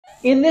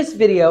In this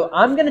video,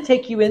 I'm going to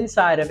take you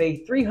inside of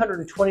a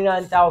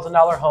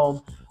 $329,000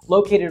 home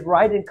located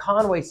right in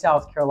Conway,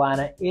 South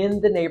Carolina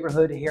in the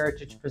neighborhood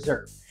Heritage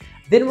Preserve.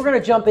 Then we're going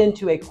to jump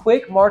into a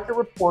quick market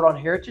report on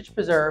Heritage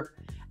Preserve,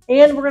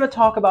 and we're going to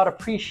talk about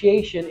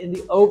appreciation in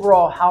the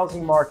overall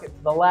housing market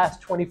for the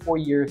last 24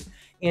 years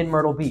in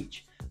Myrtle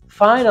Beach.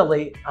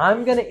 Finally,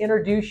 I'm going to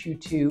introduce you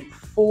to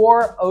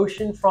 4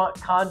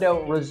 oceanfront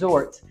condo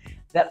resorts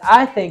that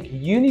I think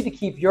you need to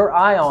keep your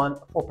eye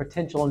on for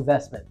potential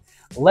investment.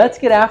 Let's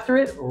get after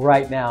it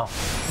right now.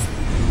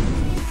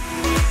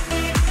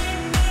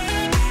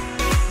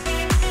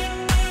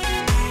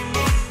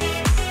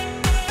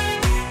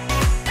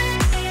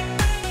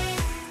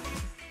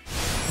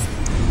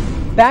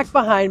 Back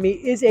behind me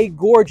is a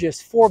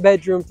gorgeous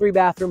 4-bedroom,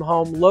 3-bathroom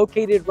home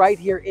located right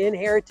here in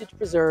Heritage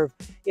Preserve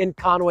in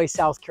Conway,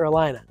 South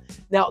Carolina.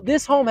 Now,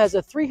 this home has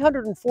a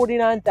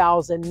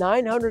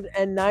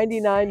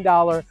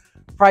 $349,999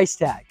 price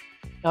tag.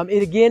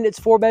 It's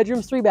 4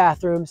 bedrooms, 3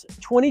 bathrooms,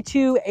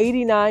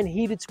 2289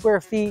 heated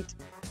square feet,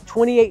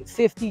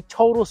 2850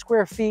 total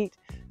square feet.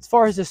 As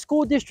far as the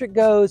school district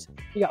goes,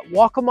 you got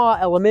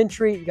Waccamaw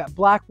Elementary, you got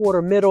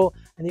Blackwater Middle,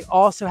 and you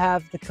also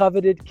have the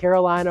coveted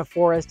Carolina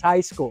Forest High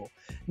School.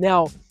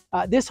 Now,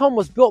 this home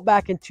was built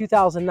back in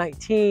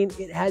 2019.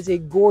 It has a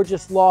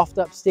gorgeous loft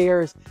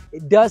upstairs.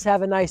 It does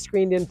have a nice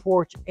screened-in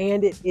porch,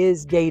 and it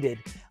is gated.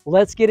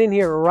 Let's get in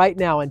here right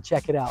now and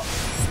check it out.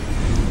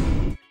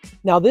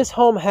 Now, this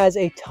home has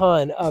a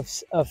ton of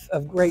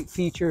great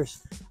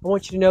features. I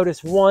want you to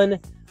notice, one,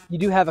 you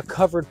do have a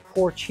covered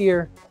porch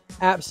here.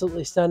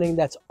 Absolutely stunning.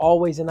 That's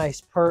always a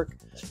nice perk.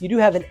 You do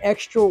have an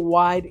extra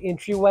wide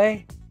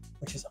entryway,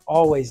 which is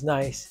always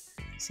nice.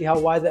 See how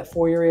wide that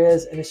foyer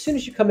is? And as soon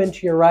as you come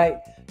into your right,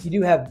 you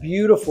do have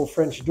beautiful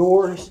French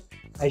doors,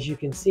 as you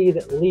can see,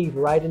 that lead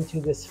right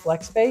into this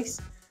flex space.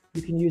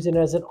 You can use it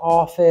as an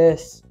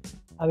office.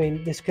 I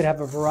mean, this could have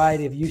a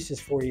variety of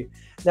uses for you.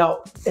 Now,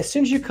 as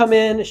soon as you come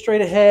in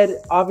straight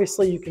ahead,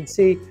 obviously you can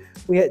see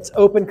it's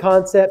open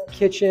concept,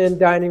 kitchen,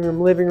 dining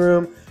room, living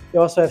room. You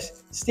also have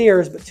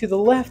stairs, but to the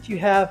left you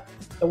have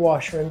the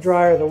washer and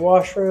dryer, the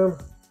washroom,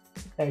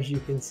 as you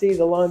can see,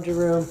 the laundry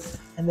room,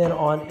 and then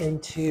on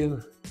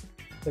into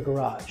the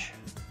garage.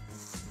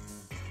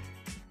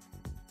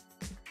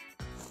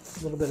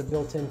 A little bit of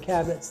built-in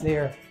cabinets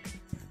there.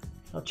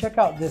 Now check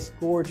out this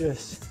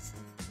gorgeous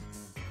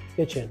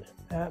kitchen.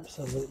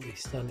 Absolutely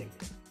stunning.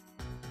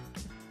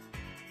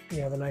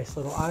 You have a nice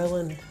little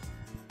island,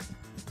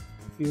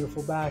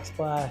 beautiful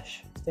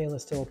backsplash,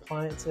 stainless steel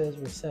appliances,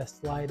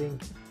 recessed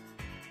lighting.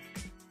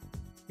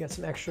 You got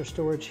some extra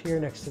storage here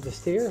next to the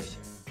stairs.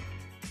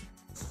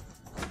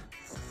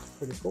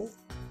 Pretty cool.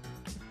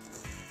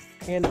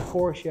 And of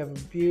course, you have a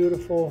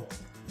beautiful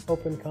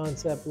open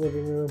concept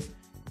living room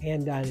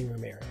and dining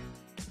room area.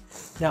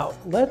 Now,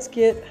 let's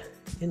get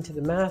into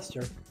the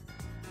master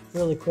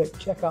really quick.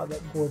 Check out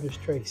that gorgeous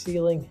tray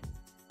ceiling.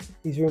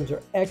 These rooms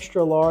are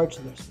extra large,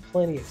 so there's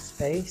plenty of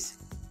space.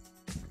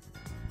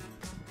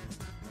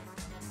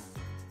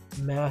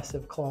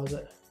 Massive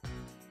closet.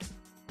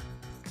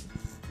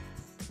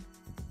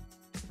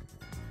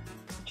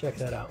 Check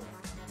that out.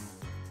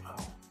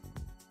 Wow.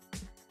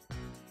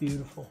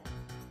 Beautiful.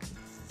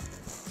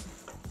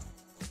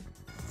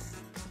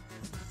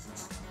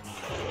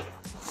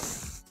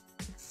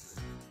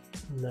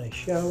 Nice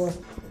shower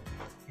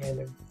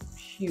and a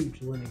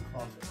huge linen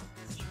closet,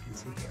 as you can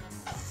see here.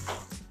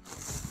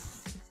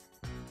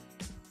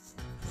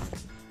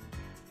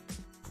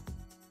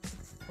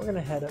 We're going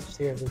to head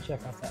upstairs and check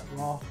out that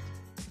loft.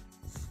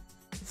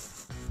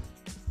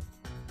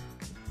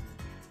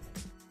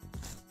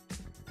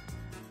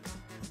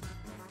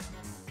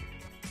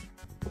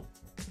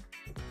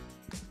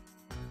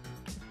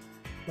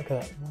 Look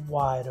at that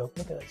wide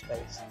open, look at that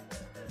space.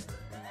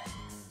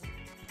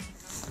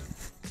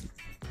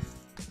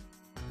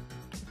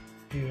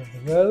 View of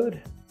the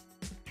road.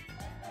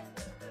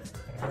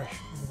 Got a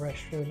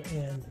restroom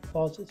and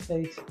closet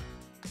space.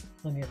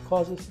 Plenty of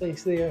closet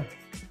space there.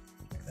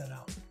 Check that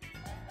out.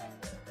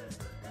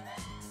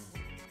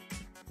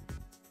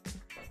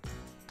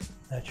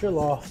 That's your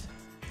loft.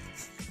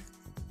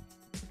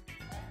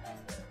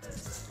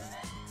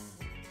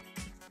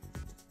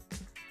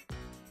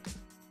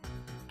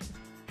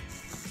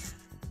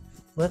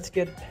 Let's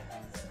get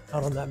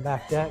out on that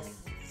back deck.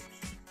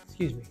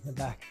 Excuse me, the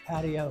back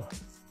patio.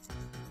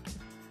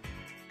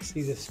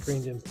 See this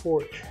screened-in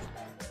porch.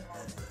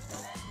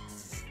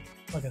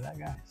 Look at that,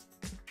 guys.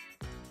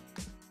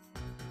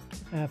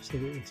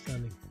 Absolutely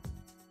stunning.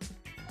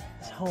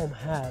 This home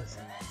has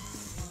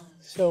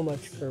so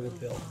much curb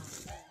appeal.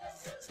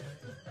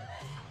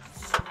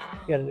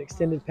 You got an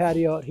extended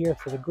patio out here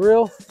for the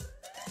grill,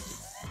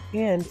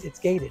 and it's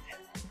gated.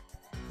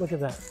 Look at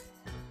that.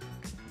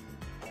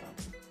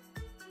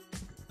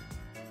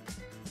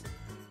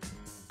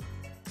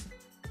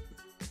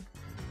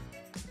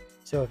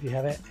 So if you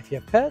have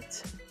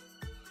pets,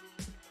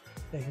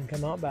 they can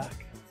come out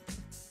back.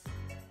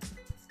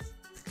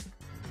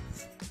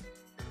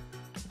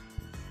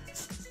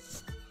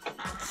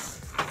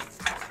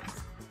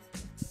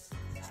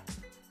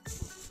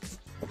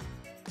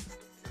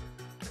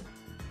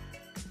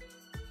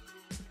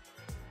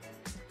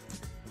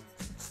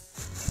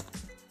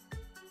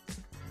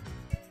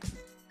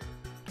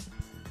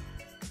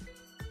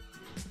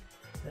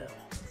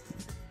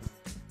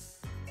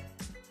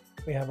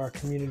 We have our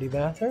community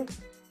bathroom,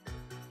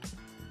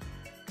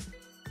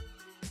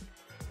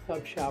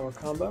 tub shower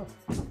combo.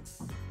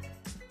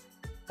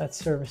 That's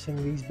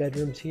servicing these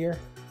bedrooms here.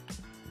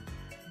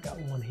 Got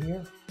one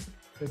here,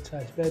 good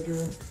sized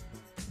bedroom.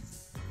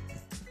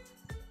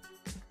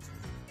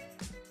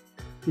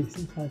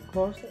 Decent sized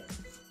closet.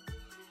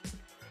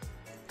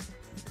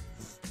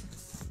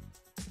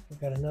 We've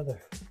got another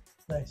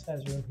nice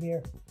sized room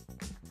here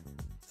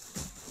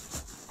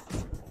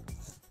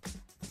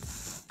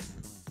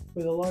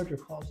with a larger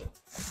closet.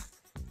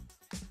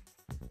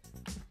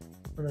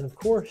 And then of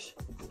course,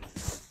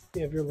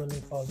 you have your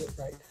linen closet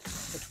right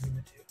between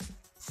the two.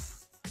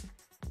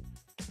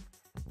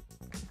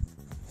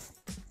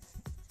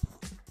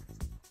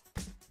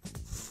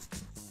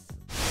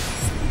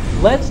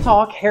 Let's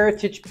talk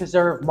Heritage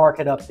Preserve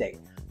market update.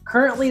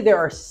 Currently, there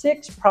are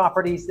 6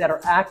 properties that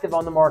are active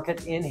on the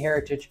market in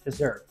Heritage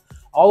Preserve.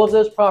 All of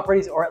those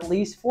properties are at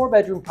least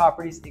 4-bedroom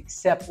properties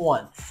except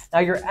one. Now,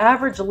 your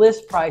average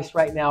list price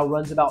right now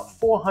runs about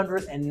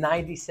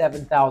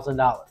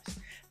 $497,000.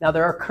 Now,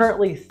 there are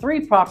currently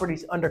 3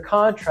 properties under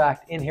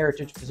contract in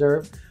Heritage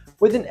Preserve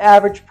with an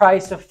average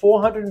price of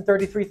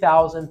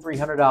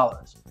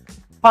 $433,300.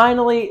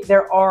 Finally,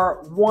 there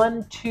are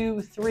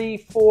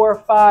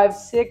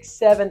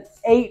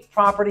 8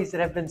 properties that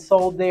have been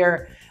sold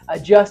there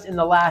just in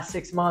the last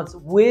 6 months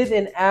with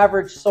an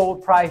average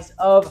sold price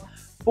of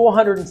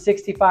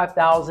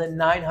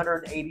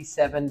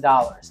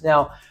 $465,987.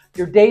 Now,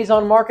 your days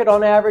on market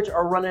on average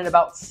are running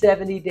about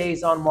 70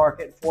 days on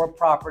market for a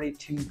property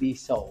to be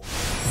sold.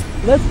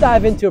 Let's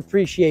dive into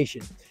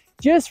appreciation.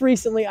 Just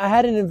recently, I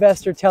had an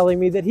investor telling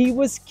me that he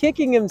was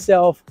kicking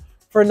himself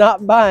for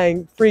not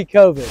buying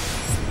pre-COVID.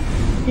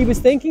 He was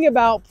thinking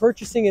about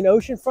purchasing an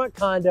oceanfront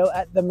condo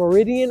at the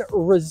Meridian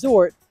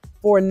Resort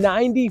for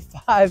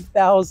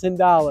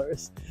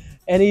 $95,000,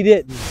 and he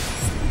didn't.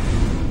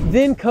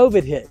 Then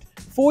COVID hit.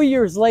 4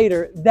 years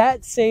later,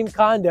 that same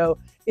condo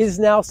is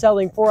now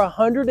selling for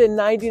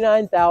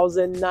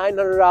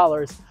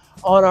 $199,900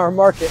 on our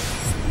market.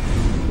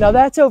 Now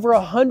that's over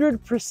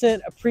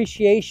 100%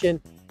 appreciation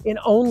in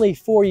only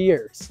 4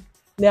 years.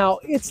 Now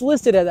it's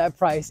listed at that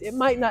price. It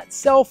might not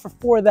sell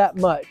for that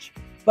much,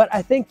 but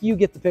I think you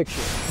get the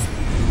picture.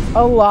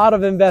 A lot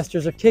of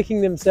investors are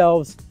kicking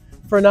themselves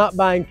for not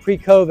buying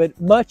pre-COVID,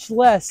 much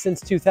less since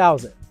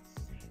 2000.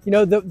 You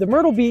know, the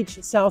Myrtle Beach,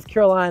 South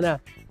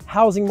Carolina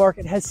housing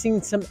market has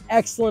seen some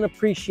excellent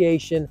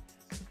appreciation.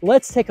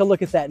 Let's take a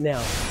look at that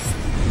now.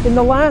 In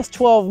the last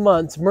 12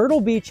 months,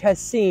 Myrtle Beach has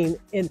seen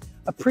an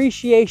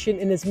appreciation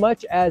in as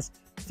much as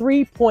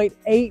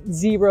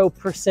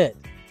 3.80%.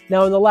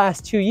 Now in the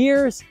last 2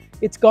 years,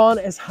 it's gone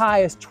as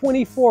high as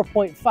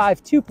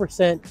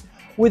 24.52%,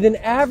 with an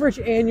average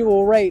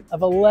annual rate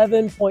of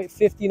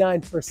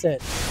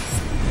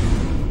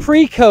 11.59%.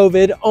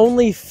 Pre-COVID,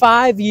 only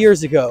 5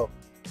 years ago,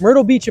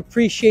 Myrtle Beach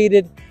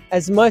appreciated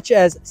as much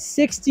as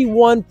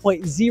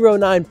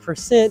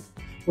 61.09%,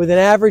 with an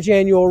average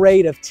annual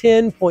rate of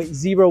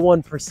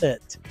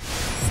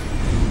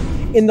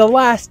 10.01%. In the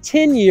last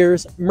 10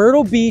 years,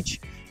 Myrtle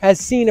Beach has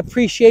seen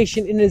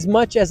appreciation in as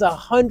much as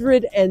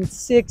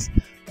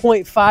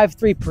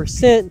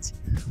 106.53%,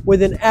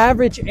 with an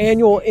average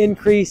annual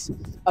increase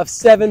of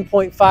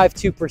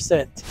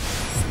 7.52%.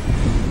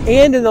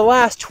 And in the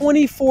last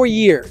 24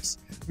 years,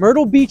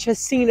 Myrtle Beach has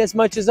seen as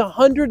much as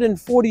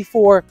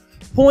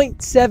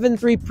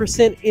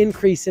 144.73%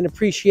 increase in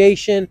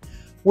appreciation,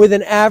 with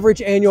an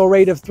average annual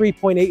rate of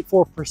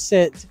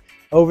 3.84%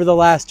 over the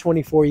last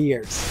 24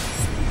 years.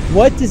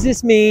 What does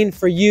this mean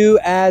for you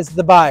as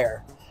the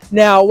buyer?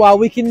 Now, while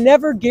we can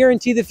never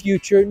guarantee the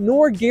future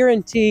nor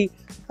guarantee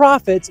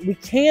profits, we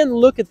can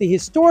look at the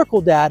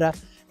historical data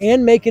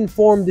and make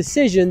informed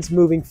decisions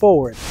moving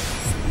forward.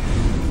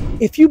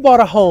 If you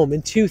bought a home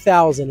in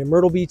 2000 in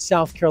Myrtle Beach,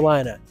 South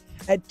Carolina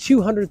at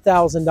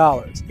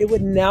 $200,000, it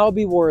would now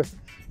be worth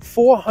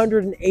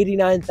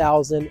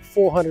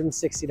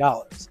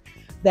 $489,460.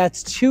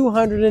 That's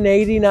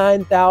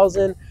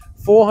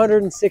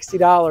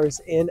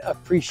 $289,460 in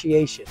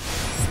appreciation.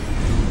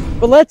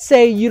 But let's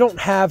say you don't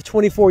have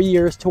 24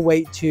 years to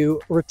wait to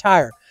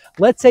retire.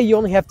 Let's say you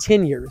only have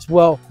 10 years.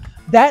 Well,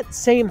 that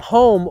same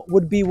home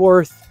would be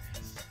worth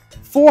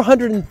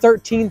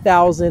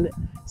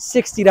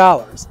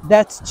 $413,060.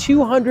 That's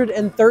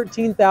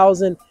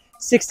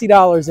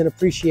 $213,060 in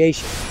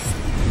appreciation.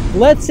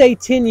 Let's say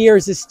 10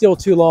 years is still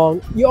too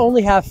long. You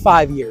only have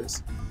 5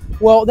 years.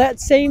 Well, that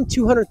same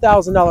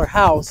 $200,000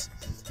 house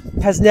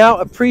has now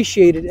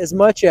appreciated as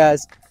much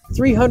as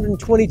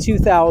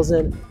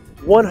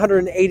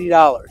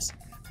 $322,180.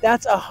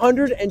 That's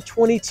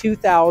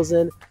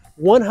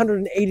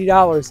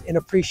 $122,180 in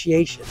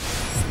appreciation.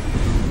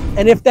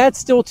 And if that's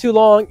still too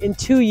long, in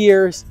 2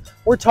 years,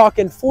 we're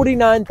talking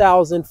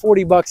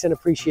 $49,040 in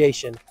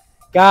appreciation.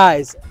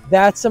 Guys,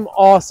 that's some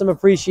awesome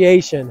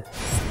appreciation.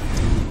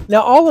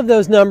 Now, all of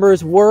those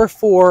numbers were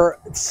for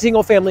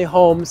single-family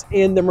homes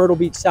in the Myrtle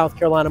Beach, South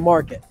Carolina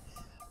market.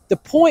 The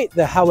point,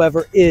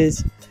 however,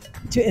 is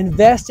to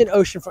invest in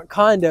oceanfront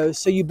condos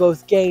so you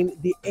both gain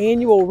the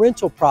annual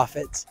rental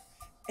profits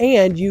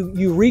and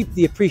you reap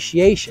the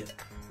appreciation,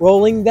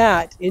 rolling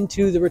that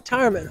into the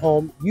retirement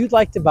home you'd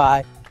like to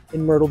buy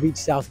in Myrtle Beach,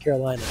 South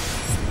Carolina.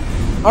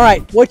 All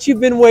right, what you've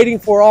been waiting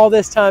for all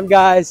this time,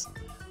 guys,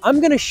 I'm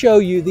gonna show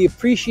you the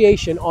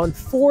appreciation on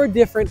 4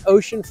 different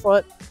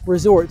oceanfront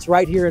resorts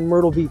right here in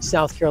Myrtle Beach,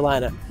 South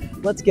Carolina.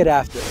 Let's get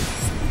after it.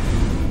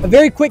 A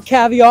very quick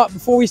caveat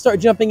before we start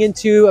jumping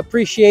into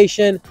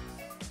appreciation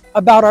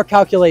about our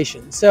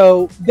calculation.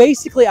 So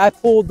basically I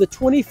pulled the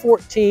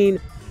 2014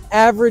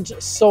 average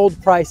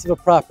sold price of a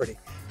property.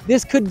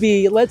 This could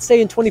be, let's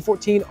say in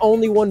 2014,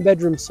 only 1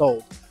 bedroom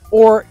sold,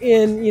 or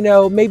in,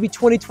 maybe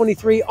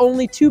 2023,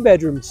 only 2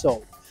 bedrooms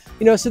sold.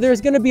 So there's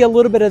going to be a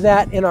little bit of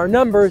that in our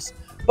numbers,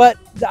 but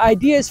the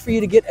idea is for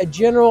you to get a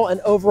general and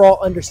overall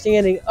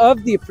understanding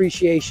of the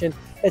appreciation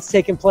that's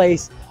taken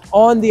place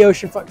on the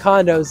oceanfront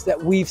condos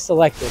that we've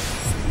selected.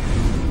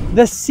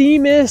 The Sea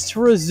Mist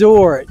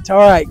Resort. All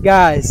right,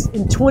 guys,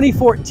 in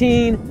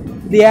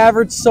 2014, the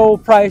average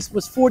sold price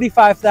was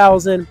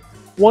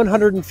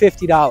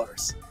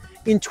 $45,150.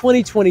 In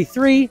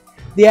 2023,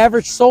 the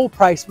average sold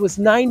price was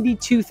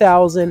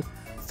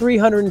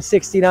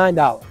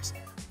 $92,369.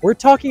 We're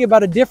talking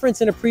about a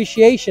difference in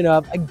appreciation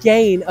of a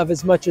gain of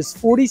as much as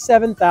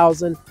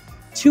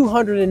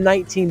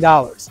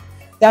 $47,219.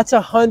 That's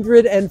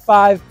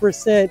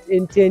 105%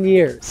 in 10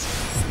 years.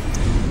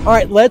 All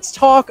right, let's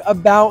talk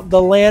about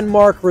the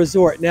Landmark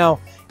Resort.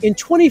 Now, in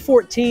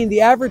 2014,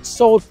 the average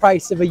sold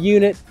price of a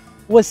unit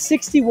was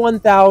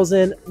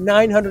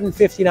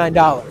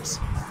 $61,959.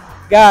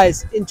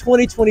 Guys, in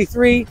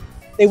 2023,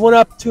 they went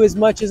up to as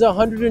much as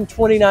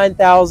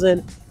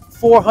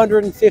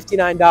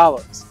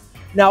 $129,459.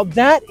 Now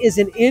that is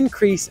an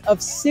increase of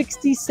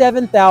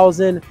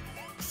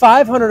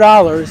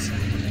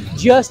 $67,500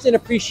 just in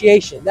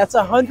appreciation. That's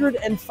a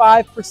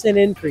 105%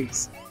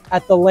 increase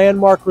at the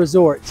Landmark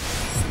Resort.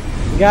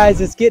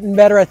 Guys, it's getting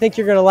better. I think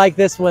you're gonna like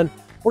this one.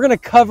 We're gonna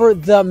cover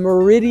the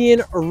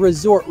Meridian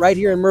Resort right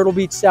here in Myrtle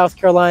Beach, South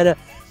Carolina.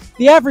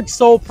 The average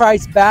sold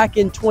price back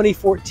in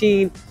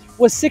 2014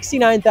 was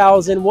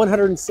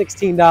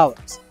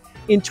 $69,116.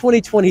 In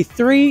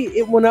 2023,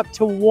 it went up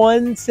to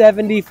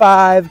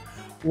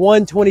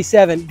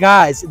 $175,127.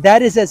 Guys,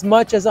 that is as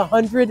much as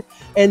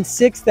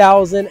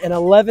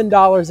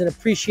 $106,011 in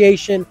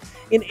appreciation,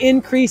 an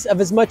increase of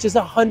as much as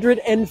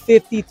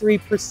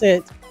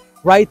 153%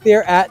 right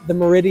there at the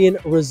Meridian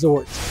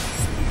Resort.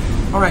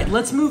 All right,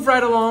 let's move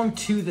right along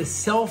to the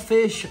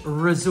Sailfish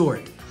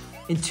Resort.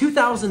 In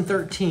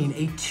 2013,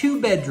 a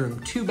 2-bedroom,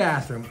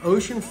 2-bathroom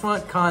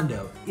oceanfront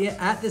condo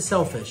at the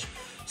Sailfish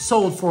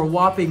sold for a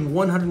whopping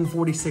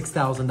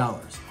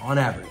 $146,000 on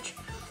average.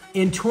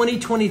 In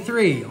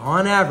 2023,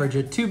 on average,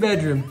 a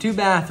 2-bedroom,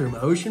 2-bathroom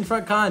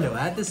oceanfront condo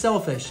at the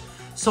Sailfish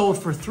sold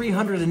for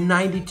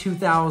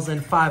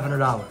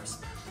 $392,500.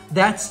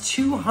 That's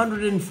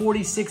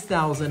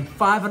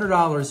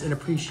 $246,500 in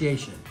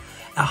appreciation,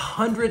 a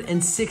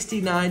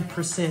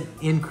 169%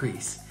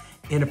 increase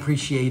in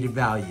appreciated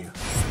value.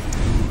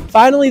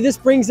 Finally, this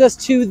brings us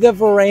to the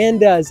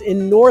Verandas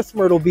in North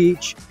Myrtle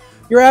Beach.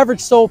 Your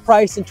average sold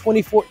price in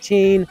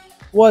 2014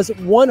 was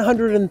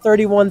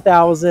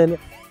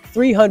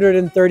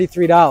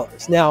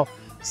 $131,333. Now,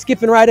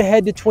 skipping right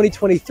ahead to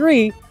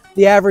 2023,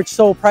 the average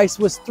sold price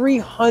was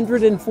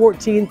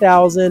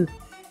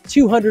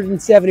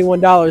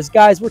 $314,271.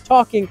 Guys, we're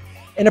talking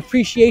an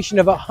appreciation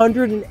of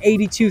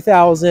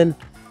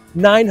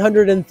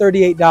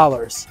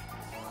 $182,938.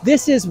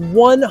 This is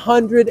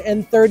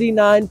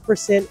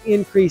 139%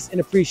 increase in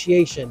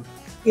appreciation.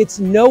 It's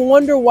no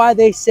wonder why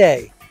they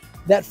say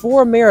that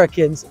for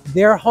Americans,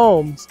 their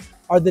homes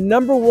are the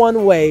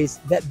 #1 ways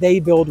that they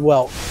build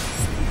wealth.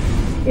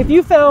 If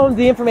you found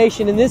the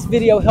information in this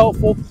video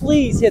helpful,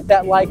 please hit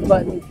that like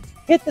button,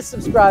 hit the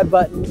subscribe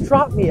button,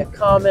 drop me a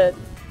comment.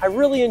 I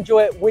really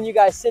enjoy it when you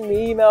guys send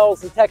me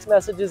emails and text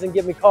messages and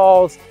give me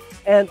calls.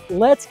 And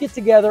let's get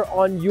together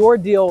on your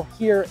deal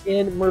here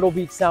in Myrtle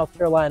Beach, South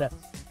Carolina.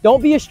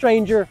 Don't be a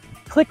stranger.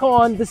 Click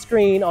on the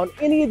screen on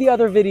any of the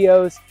other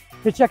videos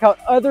to check out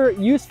other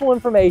useful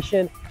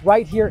information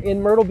right here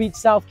in Myrtle Beach,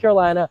 South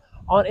Carolina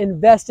on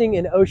investing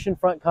in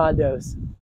oceanfront condos.